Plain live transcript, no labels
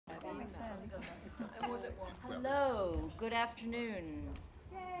Hello, good afternoon.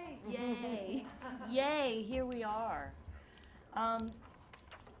 Yay! Yay! Yay, here we are. Thank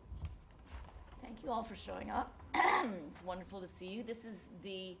you all for showing up. It's wonderful to see you. This is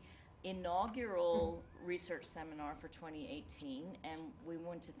the inaugural research seminar for 2018, and we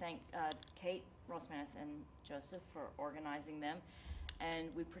want to thank Kate Rossmaneth and Joseph for organizing them. And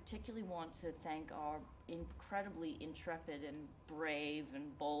we particularly want to thank our incredibly intrepid and brave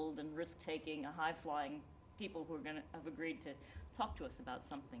and bold and risk-taking, high-flying people who are going to have agreed to talk to us about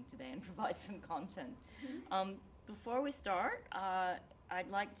something today and provide some content. Before we start, I'd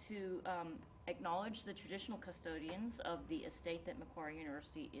like to acknowledge the traditional custodians of the estate that Macquarie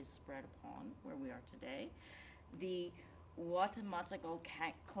University is spread upon, where we are today, the Watamatagal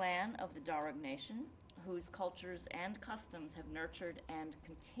clan of the Darug Nation, whose cultures and customs have nurtured and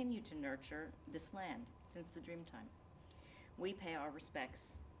continue to nurture this land since the Dreamtime. We pay our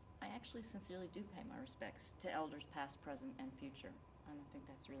respects. I actually sincerely do pay my respects to elders past, present, and future. And I think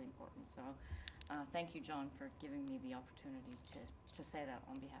that's really important. So thank you, John, for giving me the opportunity to say that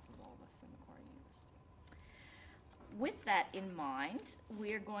on behalf of all of us in Macquarie University. With that in mind,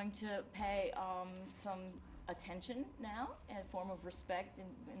 we are going to pay some attention now, in a form of respect,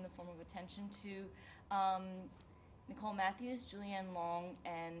 in the form of attention to Nicole Matthews, Julianne Long,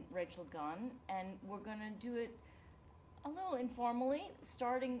 and Rachel Gunn. And we're going to do it a little informally,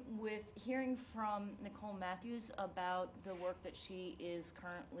 starting with hearing from Nicole Matthews about the work that she is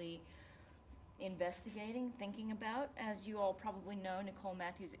currently investigating, thinking about. As you all probably know, Nicole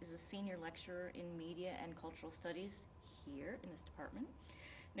Matthews is a senior lecturer in media and cultural studies here in this department.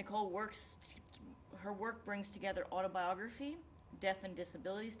 Nicole her work brings together autobiography, deaf and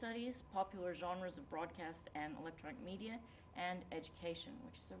disability studies, popular genres of broadcast and electronic media, and education,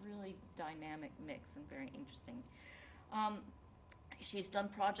 which is a really dynamic mix and very interesting. She's done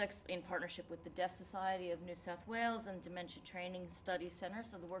projects in partnership with the Deaf Society of New South Wales and Dementia Training Studies Centre,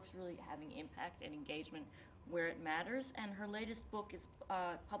 so the work's really having impact and engagement where it matters. And her latest book is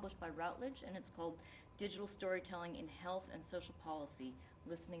published by Routledge, and it's called Digital Storytelling in Health and Social Policy,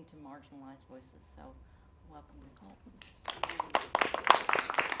 Listening to Marginalized Voices. So welcome, Nicole.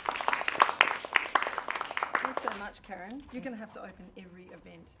 Thanks so much, Karen. You're going to have to open every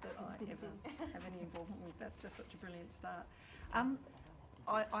event that I ever have any involvement with. That's just such a brilliant start.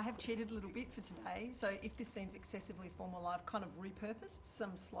 I have cheated a little bit for today, so if this seems excessively formal, I've kind of repurposed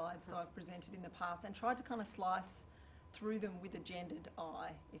some slides that I've presented in the past and tried to kind of slice through them with a gendered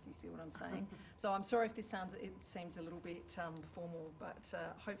eye, if you see what I'm saying. So I'm sorry if this seems a little bit formal, but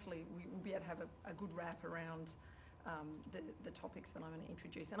hopefully we will be able to have a good wrap around the topics that I'm going to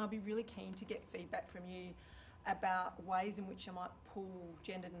introduce. And I'll be really keen to get feedback from you about ways in which I might pull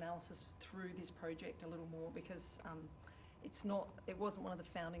gendered analysis through this project a little more, because it wasn't one of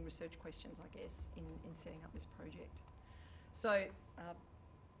the founding research questions, I guess, in setting up this project. So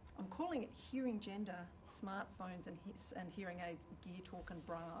I'm calling it Hearing Gender, Smartphones and Hearing Aids, Gear Talk and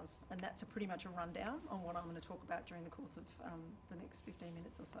Bras, and that's pretty much a rundown on what I'm going to talk about during the course of the next 15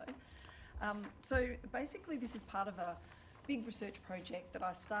 minutes or so. So basically this is part of a big research project that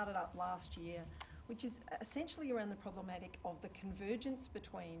I started up last year, which is essentially around the problematic of the convergence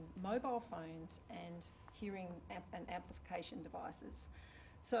between mobile phones and hearing and amplification devices.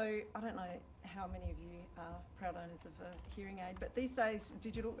 So I don't know how many of you are proud owners of a hearing aid, but these days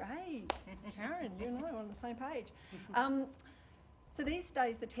digital, hey, Karen, you and I are on the same page. So these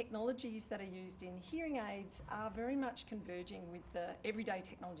days the technologies that are used in hearing aids are very much converging with the everyday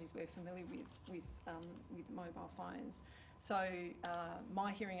technologies we're familiar with mobile phones. So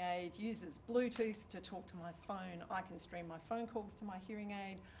my hearing aid uses Bluetooth to talk to my phone. I can stream my phone calls to my hearing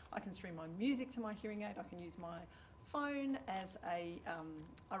aid. I can stream my music to my hearing aid. I can use my phone as a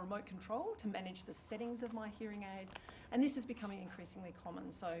remote control to manage the settings of my hearing aid. And this is becoming increasingly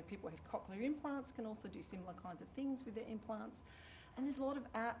common. So people who have cochlear implants can also do similar kinds of things with their implants. And there's a lot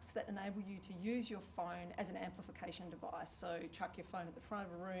of apps that enable you to use your phone as an amplification device. So chuck your phone at the front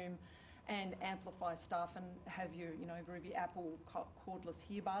of a room and amplify stuff and have your, groovy Apple cordless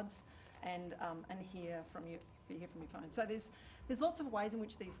earbuds and hear from your phone. So there's lots of ways in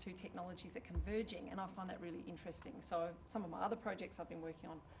which these two technologies are converging, and I find that really interesting. So some of my other projects I've been working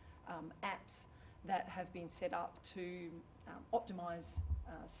on apps that have been set up to optimise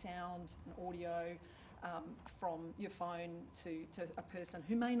sound and audio from your phone to a person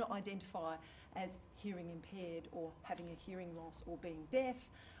who may not identify as hearing impaired or having a hearing loss or being deaf,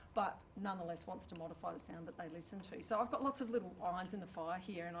 but nonetheless wants to modify the sound that they listen to. So I've got lots of little irons in the fire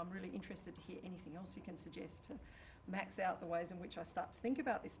here, and I'm really interested to hear anything else you can suggest to max out the ways in which I start to think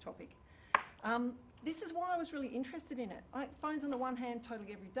about this topic. this is why I was really interested in it. Phones on the one hand,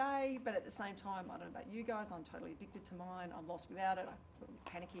 totally every day, but at the same time, I don't know about you guys, I'm totally addicted to mine. I'm lost without it. I feel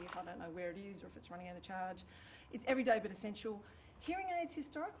panicky if I don't know where it is or if it's running out of charge. It's everyday but essential. Hearing aids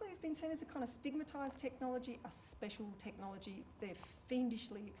historically have been seen as a kind of stigmatised technology, a special technology. They're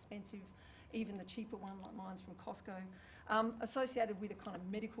fiendishly expensive, even the cheaper one like mine's from Costco. Associated with a kind of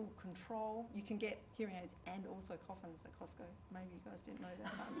medical control. You can get hearing aids and also coffins at Costco. Maybe you guys didn't know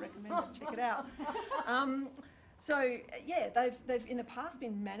that. I'd recommend it. Check it out. So yeah, they've in the past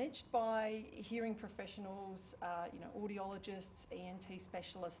been managed by hearing professionals, audiologists, ENT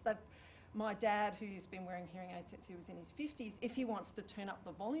specialists. My dad, who's been wearing hearing aids since he was in his 50s, if he wants to turn up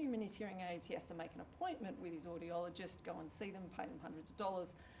the volume in his hearing aids, he has to make an appointment with his audiologist, go and see them, pay them hundreds of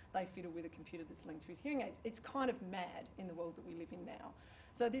dollars. They fiddle with a computer that's linked to his hearing aids. It's kind of mad in the world that we live in now.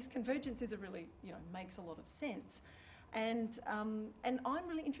 So this convergence is makes a lot of sense. And I'm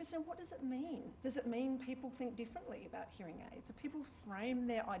really interested in what does it mean? Does it mean people think differently about hearing aids? Do people frame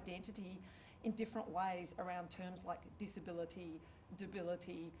their identity in different ways around terms like disability,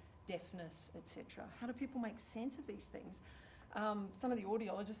 debility, deafness, etc.? How do people make sense of these things? Some of the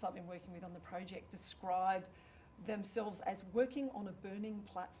audiologists I've been working with on the project describe themselves as working on a burning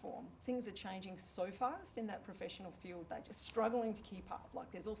platform. Things are changing so fast in that professional field, they're just struggling to keep up.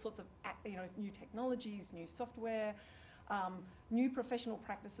 Like there's all sorts of new technologies, new software, new professional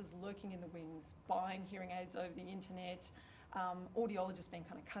practices lurking in the wings, buying hearing aids over the internet, audiologists being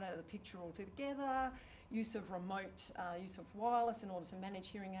kind of cut out of the picture altogether, use of remote, use of wireless in order to manage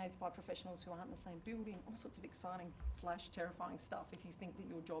hearing aids by professionals who aren't in the same building, all sorts of exciting / terrifying stuff if you think that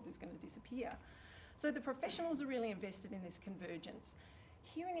your job is going to disappear. So the professionals are really invested in this convergence.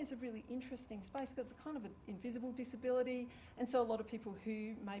 Hearing is a really interesting space because it's a kind of an invisible disability, and so a lot of people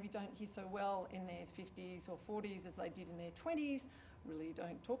who maybe don't hear so well in their 50s or 40s as they did in their 20s really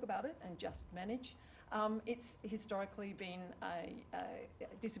don't talk about it and just manage. It's historically been a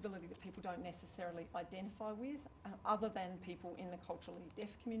disability that people don't necessarily identify with, other than people in the culturally deaf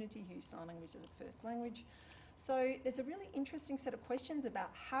community who use sign language as a first language. So there's a really interesting set of questions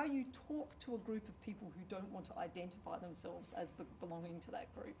about how you talk to a group of people who don't want to identify themselves as belonging to that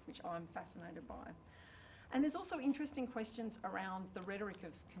group, which I'm fascinated by. And there's also interesting questions around the rhetoric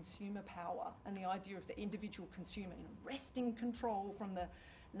of consumer power and the idea of the individual consumer wresting control from the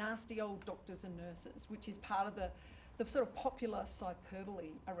nasty old doctors and nurses, which is part of the sort of popular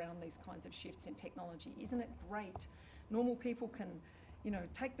hyperbole around these kinds of shifts in technology. Isn't it great? Normal people can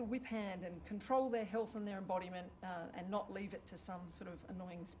take the whip hand and control their health and their embodiment and not leave it to some sort of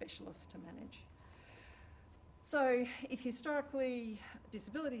annoying specialist to manage. So if historically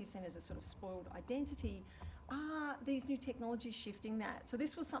disability is seen as a sort of spoiled identity, are these new technologies shifting that? So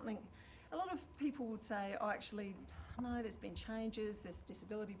this was something a lot of people would say, oh, actually, no, there's been changes, there's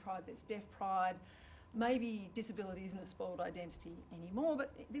disability pride, there's deaf pride. Maybe disability isn't a spoiled identity anymore,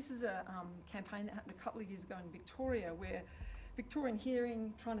 but this is a campaign that happened a couple of years ago in Victoria where Victorian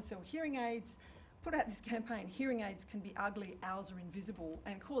Hearing, trying to sell hearing aids, put out this campaign, hearing aids can be ugly, ours are invisible,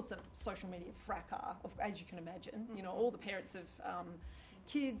 and caused a social media fracas, as you can imagine. All the parents of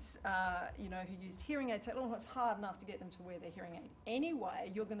kids, who used hearing aids said, oh, it's hard enough to get them to wear their hearing aid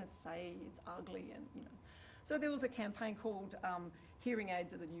anyway, you're going to say it's ugly, and So there was a campaign called Hearing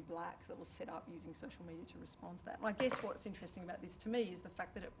Aids Are the New Black that was set up using social media to respond to that. And I guess what's interesting about this to me is the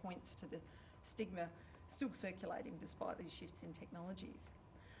fact that it points to the stigma still circulating despite these shifts in technologies.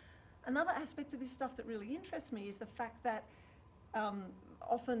 Another aspect of this stuff that really interests me is the fact that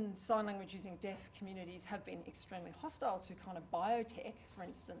often sign language using deaf communities have been extremely hostile to kind of biotech, for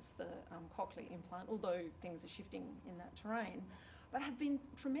instance the cochlear implant, although things are shifting in that terrain, but have been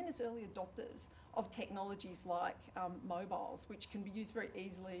tremendous early adopters of technologies like mobiles, which can be used very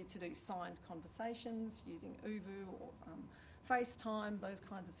easily to do signed conversations using Uvu or FaceTime, those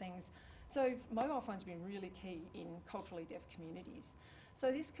kinds of things. So mobile phones have been really key in culturally deaf communities.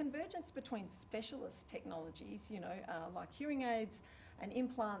 So this convergence between specialist technologies, like hearing aids and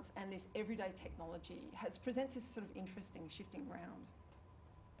implants and this everyday technology presents this sort of interesting shifting ground.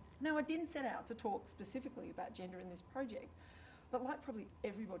 Now, I didn't set out to talk specifically about gender in this project, but like probably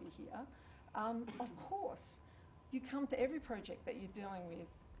everybody here, of course, you come to every project that you're dealing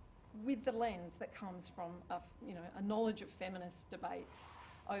with the lens that comes from a knowledge of feminist debates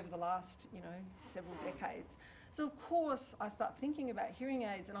over the last, several decades. So of course I start thinking about hearing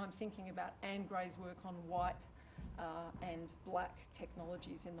aids and I'm thinking about Anne Gray's work on white and black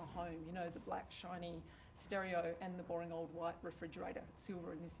technologies in the home, the black shiny stereo and the boring old white refrigerator,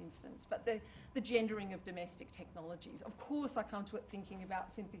 silver in this instance, but the gendering of domestic technologies. Of course I come to it thinking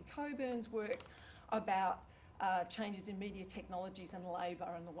about Cynthia Coburn's work about changes in media technologies and labour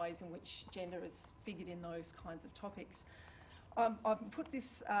and the ways in which gender is figured in those kinds of topics. I've put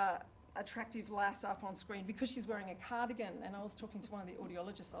this attractive lass up on screen because she's wearing a cardigan, and I was talking to one of the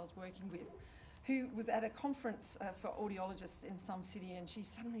audiologists I was working with who was at a conference for audiologists in some city, and she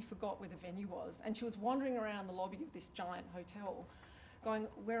suddenly forgot where the venue was, and she was wandering around the lobby of this giant hotel going,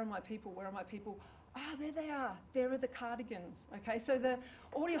 where are my people, where are my people? Ah, there they are, there are the cardigans. Okay, so the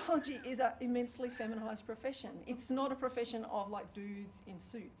audiology is an immensely feminised profession. It's not a profession of like dudes in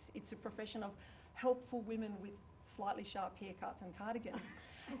suits, it's a profession of helpful women with slightly sharp haircuts and cardigans.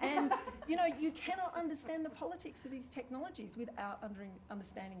 And, you know, you cannot understand the politics of these technologies without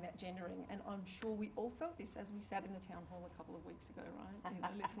understanding that gendering. And I'm sure we all felt this as we sat in the town hall a couple of weeks ago, right? You know,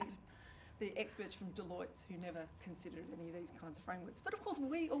 listening to the experts from Deloitte who never considered any of these kinds of frameworks. But of course,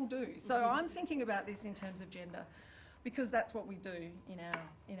 we all do. So I'm thinking about this in terms of gender because that's what we do in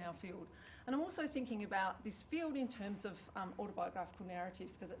our field. And I'm also thinking about this field in terms of autobiographical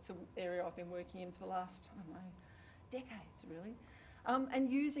narratives, because it's an area I've been working in for the last, I don't know, decades really. And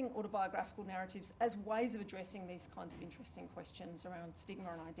using autobiographical narratives as ways of addressing these kinds of interesting questions around stigma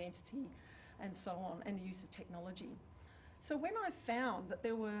and identity and so on, and the use of technology. So when I found that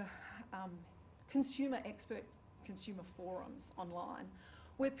there were consumer forums online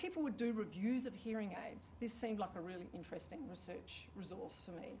where people would do reviews of hearing aids, this seemed like a really interesting research resource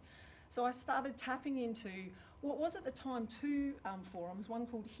for me. So I started tapping into what was at the time two forums, one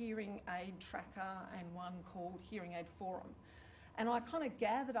called Hearing Aid Tracker and one called Hearing Aid Forum. And I kind of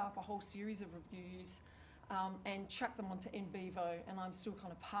gathered up a whole series of reviews and chucked them onto NVivo, and I'm still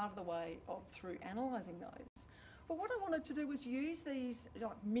kind of part of the way through analysing those. But what I wanted to do was use these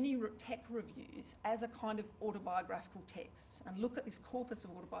like mini tech reviews as a kind of autobiographical texts and look at this corpus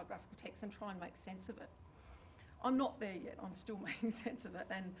of autobiographical texts and try and make sense of it. I'm not there yet, I'm still making sense of it,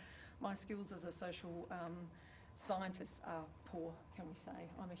 and my skills as a social scientist are poor, can we say.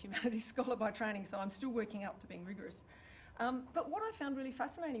 I'm a humanities scholar by training, so I'm still working up to being rigorous. But what I found really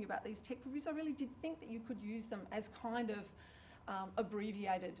fascinating about these tech reviews, I really did think that you could use them as kind of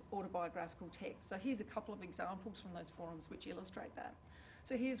abbreviated autobiographical text. So here's a couple of examples from those forums which illustrate that.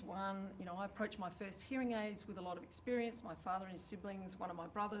 So here's one, you know, I approached my first hearing aids with a lot of experience. My father and his siblings, one of my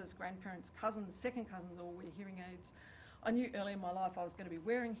brothers, grandparents, cousins, second cousins all wear hearing aids. I knew early in my life I was going to be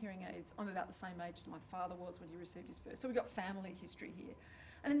wearing hearing aids. I'm about the same age as my father was when he received his first. So we've got family history here.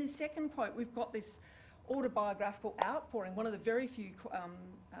 And in this second quote, we've got this autobiographical outpouring, one of the very few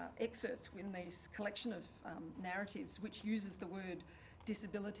excerpts in this collection of narratives which uses the word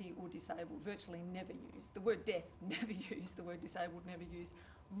disability or disabled, virtually never used. The word deaf, never used. The word disabled, never used.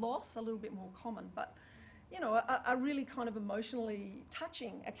 Loss, a little bit more common, but you know, a really kind of emotionally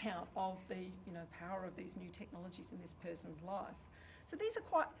touching account of the, you know, power of these new technologies in this person's life. So these are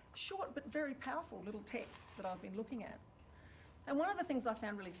quite short but very powerful little texts that I've been looking at. And one of the things I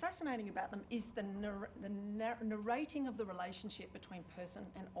found really fascinating about them is the narrating of the relationship between person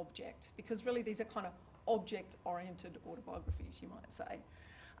and object, because really these are kind of object-oriented autobiographies, you might say.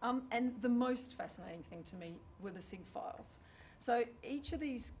 And the most fascinating thing to me were the SIG files. So each of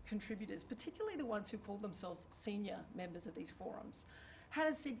these contributors, particularly the ones who called themselves senior members of these forums,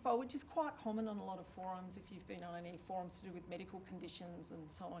 had a SIG file, which is quite common on a lot of forums. If you've been on any forums to do with medical conditions and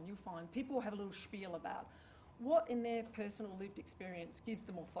so on, you'll find people have a little spiel about what in their personal lived experience gives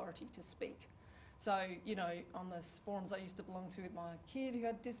them authority to speak. So, you know, on the forums I used to belong to with my kid who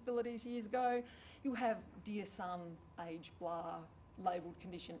had disabilities years ago, you have dear son, age blah, labelled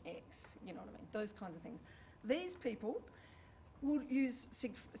condition X, you know what I mean, those kinds of things. These people will use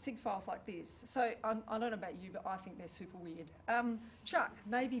SIG files like this. So I don't know about you, but I think they're super weird. Chuck,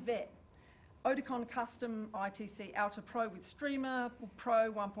 Navy vet. Oticon Custom ITC Alta Pro with Streamer,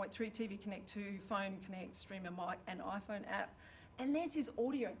 Pro 1.3 TV Connect 2, Phone Connect, Streamer mic and iPhone app. And there's his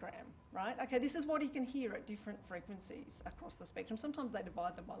audiogram, right? Okay, this is what he can hear at different frequencies across the spectrum. Sometimes they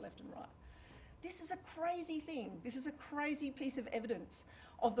divide them by left and right. This is a crazy thing. This is a crazy piece of evidence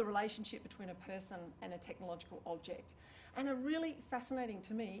of the relationship between a person and a technological object. And a really fascinating,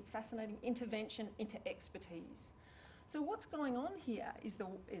 to me, fascinating intervention into expertise. So what's going on here is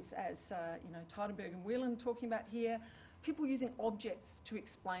as you know, Teidenberg and Whelan talking about here, people using objects to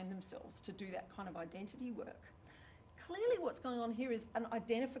explain themselves, to do that kind of identity work. Clearly what's going on here is an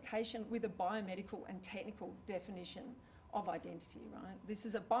identification with a biomedical and technical definition of identity, right?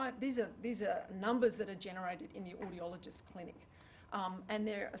 These are numbers that are generated in the audiologist clinic. And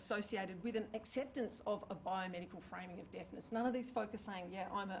they're associated with an acceptance of a biomedical framing of deafness. None of these folk are saying, yeah,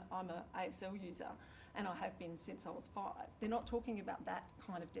 I'm a ASL user, and I have been since I was 5. They're not talking about that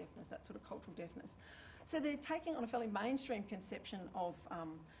kind of deafness, that sort of cultural deafness. So they're taking on a fairly mainstream conception of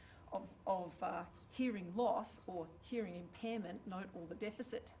hearing loss or hearing impairment, note all the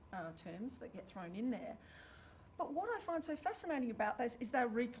deficit terms that get thrown in there. But what I find so fascinating about this is they're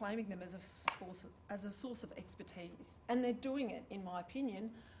reclaiming them as a source of expertise. And they're doing it, in my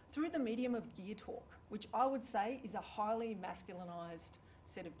opinion, through the medium of gear talk, which I would say is a highly masculinised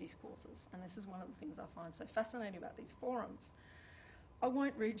set of discourses. And this is one of the things I find so fascinating about these forums. I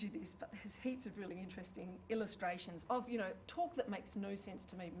won't read you this, but there's heaps of really interesting illustrations of, talk that makes no sense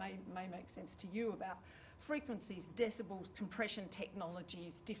to me, may make sense to you, about frequencies, decibels, compression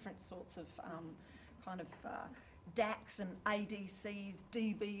technologies, different sorts of DACs and ADCs,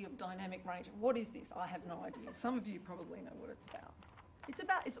 dB of dynamic range. What is this? I have no idea. Some of you probably know what it's about.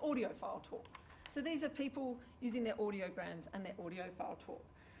 It's audiophile talk. So these are people using their audiograms and their audiophile talk.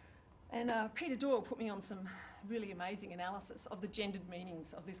 And Peter Doyle put me on some really amazing analysis of the gendered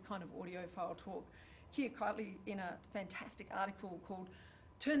meanings of this kind of audiophile talk. Keir Knightley, in a fantastic article called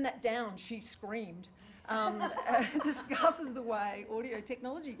 "Turn That Down, She Screamed," discusses the way audio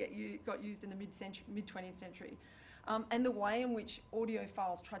technology got used in the mid-20th century, and the way in which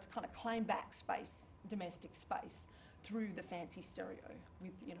audiophiles tried to kind of claim back space, domestic space, through the fancy stereo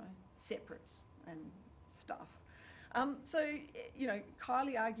with, separates and stuff.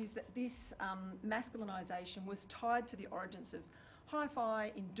 Kylie argues that this masculinisation was tied to the origins of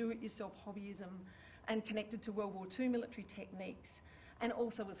hi-fi, in do-it-yourself hobbyism, and connected to World War II military techniques, and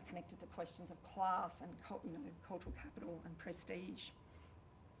also was connected to questions of class and cultural capital and prestige.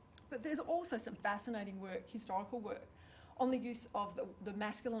 But there's also some fascinating work, historical work, on the use of the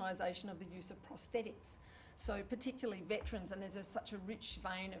masculinisation of the use of prosthetics. So particularly veterans, and there's such a rich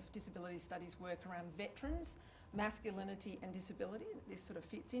vein of disability studies work around veterans, masculinity and disability that this sort of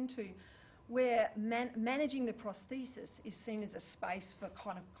fits into, where managing the prosthesis is seen as a space for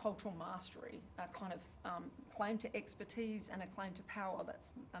kind of cultural mastery, a kind of claim to expertise and a claim to power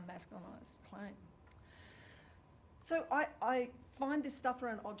that's a masculinised claim. So I find this stuff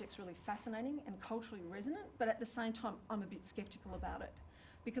around objects really fascinating and culturally resonant, but at the same time I'm a bit sceptical about it.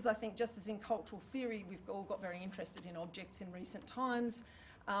 Because I think just as in cultural theory we've all got very interested in objects in recent times,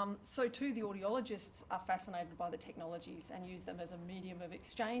 so too the audiologists are fascinated by the technologies and use them as a medium of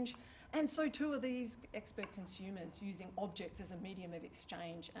exchange, and so too are these expert consumers using objects as a medium of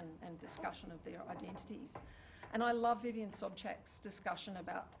exchange and discussion of their identities. And I love Vivian Sobchak's discussion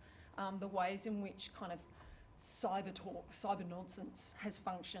about the ways in which kind of cyber talk, cyber nonsense has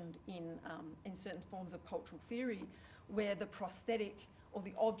functioned in certain forms of cultural theory, where the prosthetic or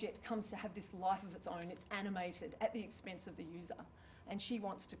the object comes to have this life of its own. It's animated at the expense of the user, and she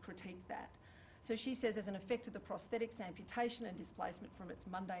wants to critique that. So she says, as an effect of the prosthetic's amputation and displacement from its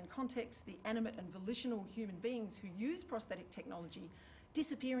mundane context, the animate and volitional human beings who use prosthetic technology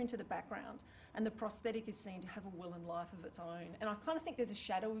disappear into the background, and the prosthetic is seen to have a will and life of its own. And I kind of think there's a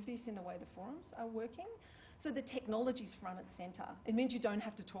shadow of this in the way the forums are working. So the technology's front and centre. It means you don't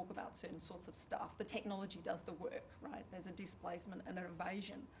have to talk about certain sorts of stuff. The technology does the work, right? There's a displacement and an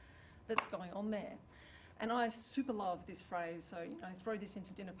evasion that's going on there. And I super love this phrase, so throw this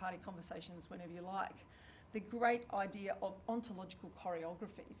into dinner party conversations whenever you like. The great idea of ontological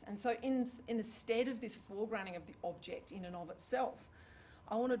choreographies. And so in the stead of this foregrounding of the object in and of itself,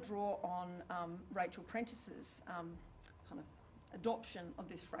 I want to draw on Rachel Prentice's kind of adoption of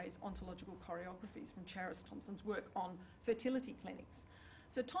this phrase, ontological choreographies, from Charis Thompson's work on fertility clinics.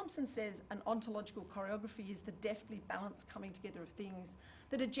 So Thompson says an ontological choreography is the deftly balanced coming together of things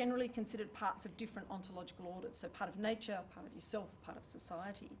that are generally considered parts of different ontological orders, so part of nature, part of yourself, part of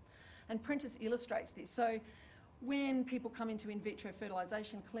society. And Prentice illustrates this. So when people come into in vitro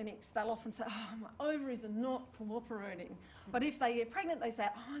fertilisation clinics, they'll often say, oh, my ovaries are not cooperating. But if they get pregnant, they say,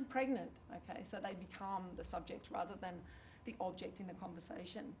 oh, I'm pregnant. Okay, so they become the subject rather than the object in the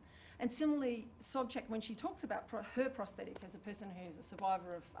conversation. And similarly, Sobchak, when she talks about her prosthetic as a person who's a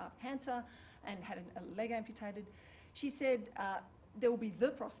survivor of cancer and had a leg amputated, she said there will be the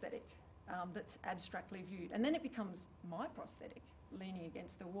prosthetic that's abstractly viewed. And then it becomes my prosthetic leaning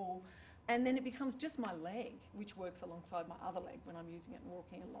against the wall. And then it becomes just my leg, which works alongside my other leg when I'm using it and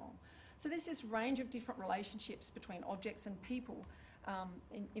walking along. So there's this range of different relationships between objects and people,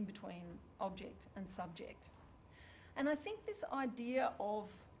 in between object and subject. And I think this idea of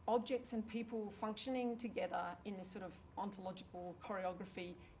objects and people functioning together in this sort of ontological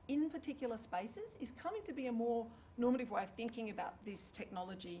choreography in particular spaces is coming to be a more normative way of thinking about this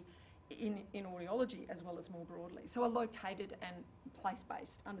technology in audiology as well as more broadly. So a located and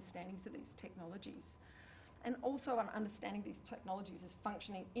place-based understandings of these technologies. And also an understanding these technologies as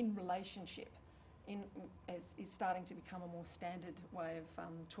functioning in relationship is starting to become a more standard way of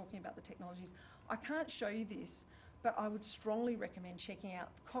talking about the technologies. I can't show you this, but I would strongly recommend checking out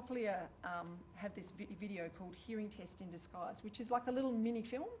Cochlear. Have this video called Hearing Test in Disguise, which is like a little mini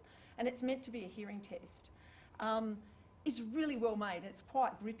film, and it's meant to be a hearing test. It's really well made. It's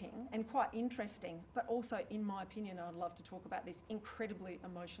quite gripping and quite interesting, but also, in my opinion, I'd love to talk about this, incredibly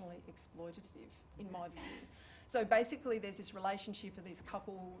emotionally exploitative, in my view. So basically, there's this relationship of this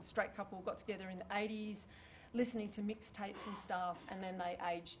couple, straight couple, got together in the 80s, listening to mixtapes and stuff, and then they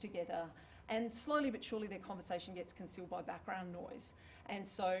age together. And slowly but surely their conversation gets concealed by background noise. And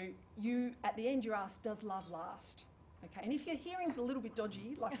so you, at the end, you're asked, does love last? Okay, and if your hearing's a little bit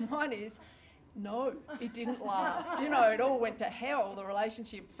dodgy, like mine is, no, it didn't last. You know, it all went to hell, the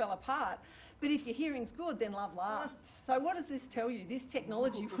relationship fell apart. But if your hearing's good, then love lasts. So what does this tell you? This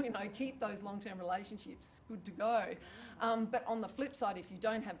technology will, keep those long-term relationships good to go. But on the flip side, if you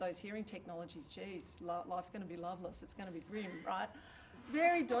don't have those hearing technologies, geez, life's going to be loveless. It's going to be grim, right?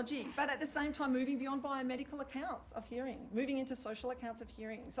 Very dodgy, but at the same time moving beyond biomedical accounts of hearing, moving into social accounts of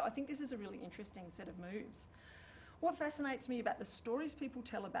hearing. So I think this is a really interesting set of moves. What fascinates me about the stories people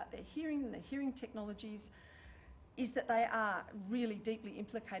tell about their hearing and their hearing technologies is that they are really deeply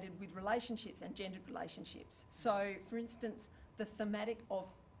implicated with relationships and gendered relationships. So, for instance, the thematic of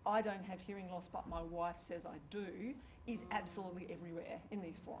I don't have hearing loss but my wife says I do is absolutely everywhere in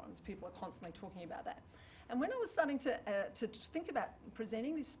these forums. People are constantly talking about that. And when I was starting to think about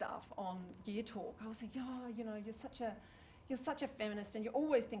presenting this stuff on Gear Talk, I was thinking, oh, you're such a feminist and you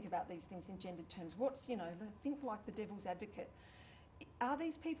always think about these things in gendered terms. Think like the devil's advocate. Are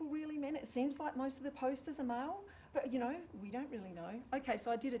these people really men? It seems like most of the posters are male, but we don't really know. Okay,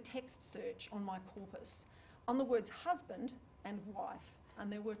 so I did a text search on my corpus on the words husband and wife, and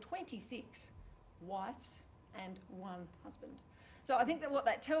there were 26 wives and 1 husband. So I think that what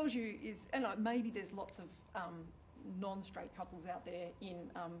that tells you is, and maybe there's lots of non-straight couples out there in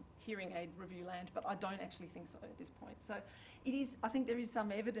hearing aid review land, but I don't actually think so at this point. So I think there is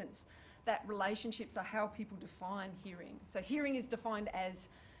some evidence that relationships are how people define hearing. So hearing is defined as,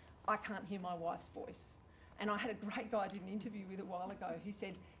 I can't hear my wife's voice. And I had a great guy I did an interview with a while ago who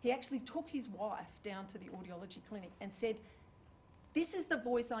said he actually took his wife down to the audiology clinic and said, this is the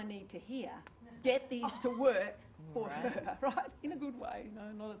voice I need to hear. Get these to work for her, right? In a good way,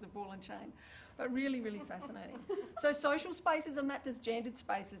 not as a ball and chain, but really, really fascinating. So social spaces are mapped as gendered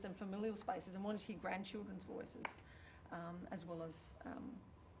spaces and familial spaces, and wanted to hear grandchildren's voices as well as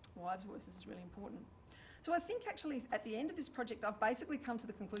wives' voices is really important. So I think actually at the end of this project, I've basically come to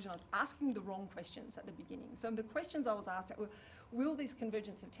the conclusion I was asking the wrong questions at the beginning. So the questions I was asked were, will this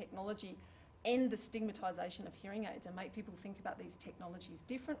convergence of technology end the stigmatisation of hearing aids and make people think about these technologies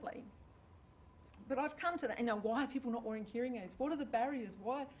differently? But I've come to that, why are people not wearing hearing aids? What are the barriers?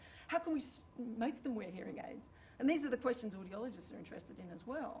 How can we make them wear hearing aids? And these are the questions audiologists are interested in as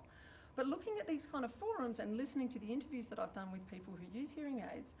well. But looking at these kind of forums and listening to the interviews that I've done with people who use hearing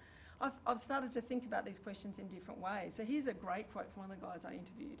aids, I've started to think about these questions in different ways. So here's a great quote from one of the guys I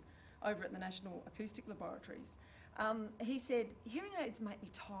interviewed over at the National Acoustic Laboratories. He said, hearing aids make me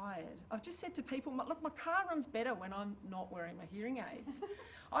tired. I've just said to people, look, my car runs better when I'm not wearing my hearing aids.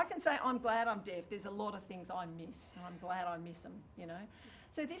 I can say I'm glad I'm deaf. There's a lot of things I miss, and I'm glad I miss them,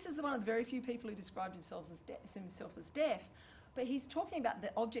 So this is one of the very few people who described himself as deaf, but he's talking about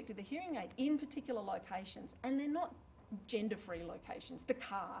the object of the hearing aid in particular locations, and they're not gender-free locations. The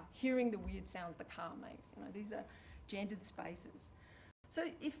car, hearing the weird sounds the car makes, these are gendered spaces. So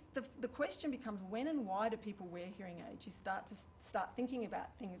if the question becomes when and why do people wear hearing aids, you start thinking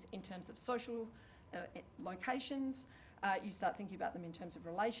about things in terms of social locations, you start thinking about them in terms of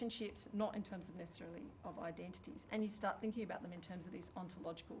relationships, not in terms of necessarily of identities, and you start thinking about them in terms of these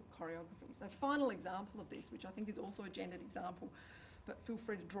ontological choreographies. A final example of this, which I think is also a gendered example, but feel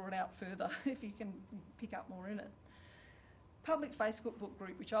free to draw it out further if you can pick up more in it. Public Facebook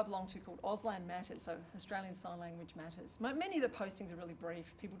group, which I belong to, called Auslan Matters, so Australian Sign Language Matters. Many of the postings are really brief.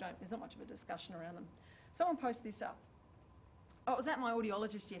 There's not much of a discussion around them. Someone posted this up. I was at my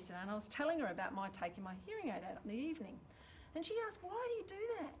audiologist yesterday and I was telling her about my taking my hearing aid out in the evening. And she asked, why do you do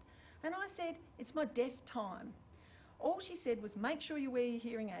that? And I said, it's my deaf time. All she said was, make sure you wear your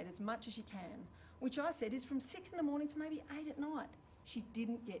hearing aid as much as you can, which I said is from 6 in the morning to maybe 8 at night. She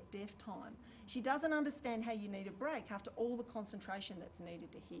didn't get deaf time. She doesn't understand how you need a break after all the concentration that's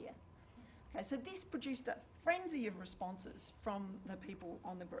needed to hear. Okay, so this produced a frenzy of responses from the people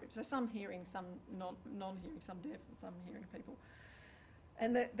on the group. So some hearing, some non-hearing, some deaf, and some hearing people.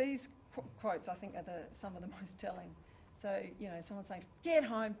 And these quotes, I think, are some of the most telling. So, someone saying, get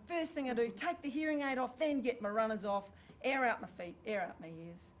home, first thing I do, take the hearing aid off, then get my runners off, air out my feet, air out my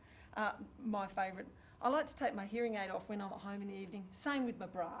ears. My favourite, I like to take my hearing aid off when I'm at home in the evening. Same with my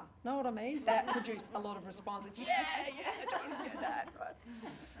bra. Know what I mean? That produced a lot of responses. Yeah, totally get that, right?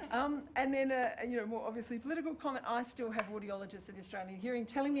 And then, more obviously political comment. I still have audiologists at Australian Hearing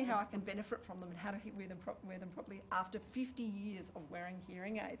telling me how I can benefit from them and how to wear them properly. After 50 years of wearing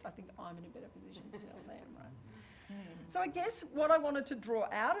hearing aids, I think I'm in a better position to tell them, right? So I guess what I wanted to draw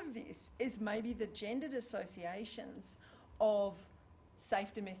out of this is maybe the gendered associations of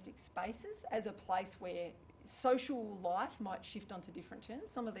safe domestic spaces as a place where social life might shift onto different terms.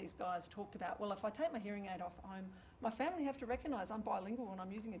 Some of these guys talked about, well, if I take my hearing aid off at home, my family have to recognise I'm bilingual and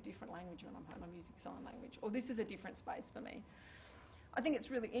I'm using a different language when I'm home. I'm using sign language, or this is a different space for me. I think it's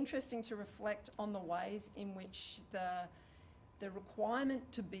really interesting to reflect on the ways in which the requirement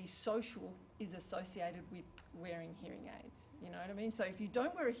to be social is associated with wearing hearing aids. You know what I mean? So if you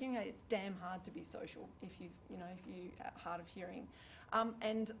don't wear a hearing aid, it's damn hard to be social if you are hard of hearing.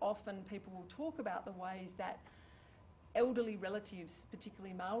 And often people will talk about the ways that elderly relatives,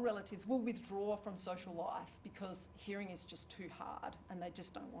 particularly male relatives, will withdraw from social life because hearing is just too hard and they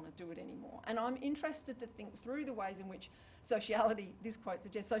just don't want to do it anymore. And I'm interested to think through the ways in which sociality, this quote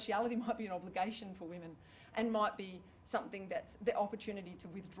suggests, sociality might be an obligation for women and might be something that's the opportunity to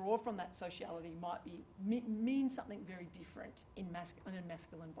withdraw from that sociality might mean something very different in a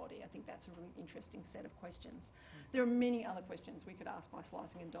masculine body. I think that's a really interesting set of questions. There are many other questions we could ask by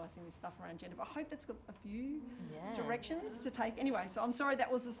slicing and dicing this stuff around gender, but I hope that's got a few directions to take. Anyway, so I'm sorry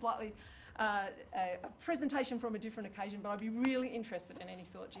that was a slightly a presentation from a different occasion, but I'd be really interested in any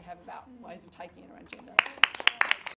thoughts you have about ways of taking it around gender.